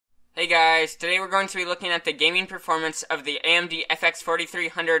Hey guys, today we're going to be looking at the gaming performance of the AMD FX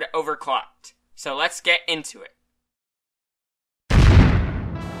 4300 overclocked. So let's get into it.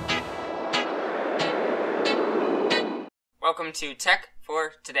 Welcome to Tech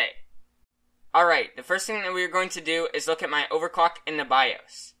for Today. Alright, the first thing that we're going to do is look at my overclock in the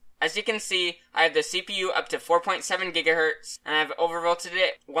BIOS. As you can see, I have the CPU up to 4.7 GHz and I've overvolted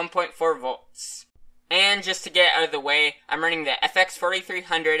it 1.4 volts. And just to get out of the way, I'm running the FX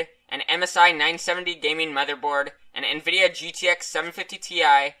 4300, an MSI 970 gaming motherboard, an NVIDIA GTX 750 Ti,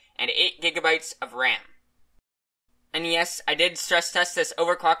 and 8GB of RAM. And yes, I did stress test this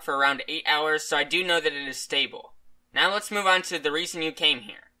overclock for around 8 hours, so I do know that it is stable. Now let's move on to the reason you came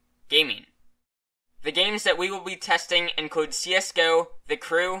here: gaming. The games that we will be testing include CSGO, The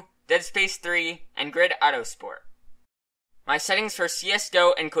Crew, Dead Space 3, and Grid Autosport. My settings for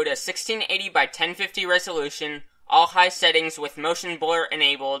CSGO include a 1680 by 1050 resolution, all high settings with motion blur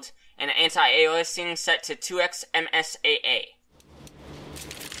enabled, and anti-aliasing set to 2x MSAA.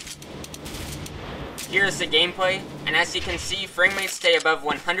 Here is the gameplay, and as you can see, frame rates stay above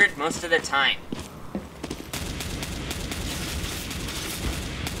 100 most of the time.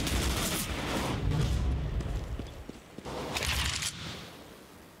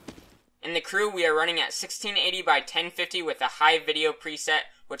 In The Crew, we are running at 1680 by 1050 with a high video preset,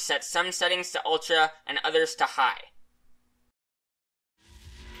 which sets some settings to ultra and others to high.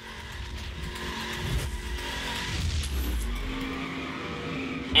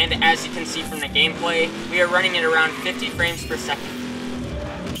 And as you can see from the gameplay, we are running at around 50 frames per second.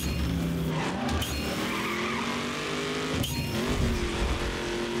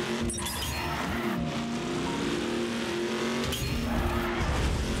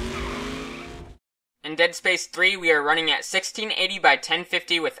 In Dead Space 3, we are running at 1680 by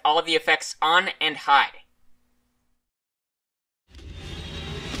 1050 with all the effects on and high.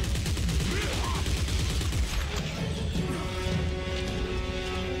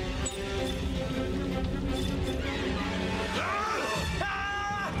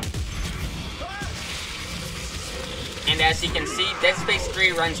 And as you can see, Dead Space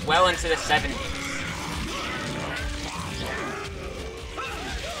 3 runs well into the 70s.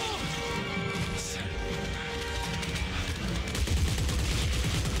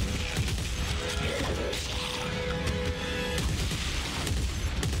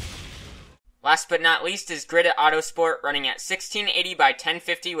 Last but not least is Grid Autosport, running at 1680 by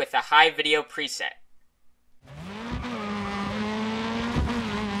 1050 with a high video preset.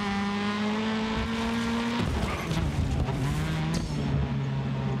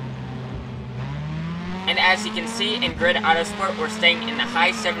 And as you can see, in Grid Autosport, we're staying in the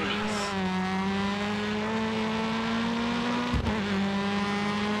high 70s.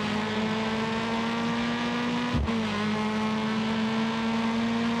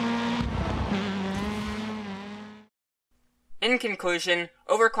 In conclusion,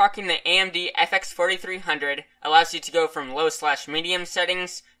 overclocking the AMD FX 4300 allows you to go from low/medium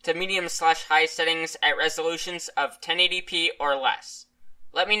settings to medium/high settings at resolutions of 1080p or less.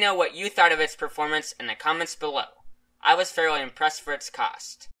 Let me know what you thought of its performance in the comments below. I was fairly impressed for its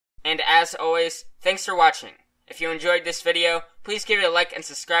cost. And as always, thanks for watching. If you enjoyed this video, please give it a like and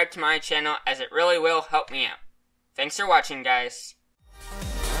subscribe to my channel, as it really will help me out. Thanks for watching, guys.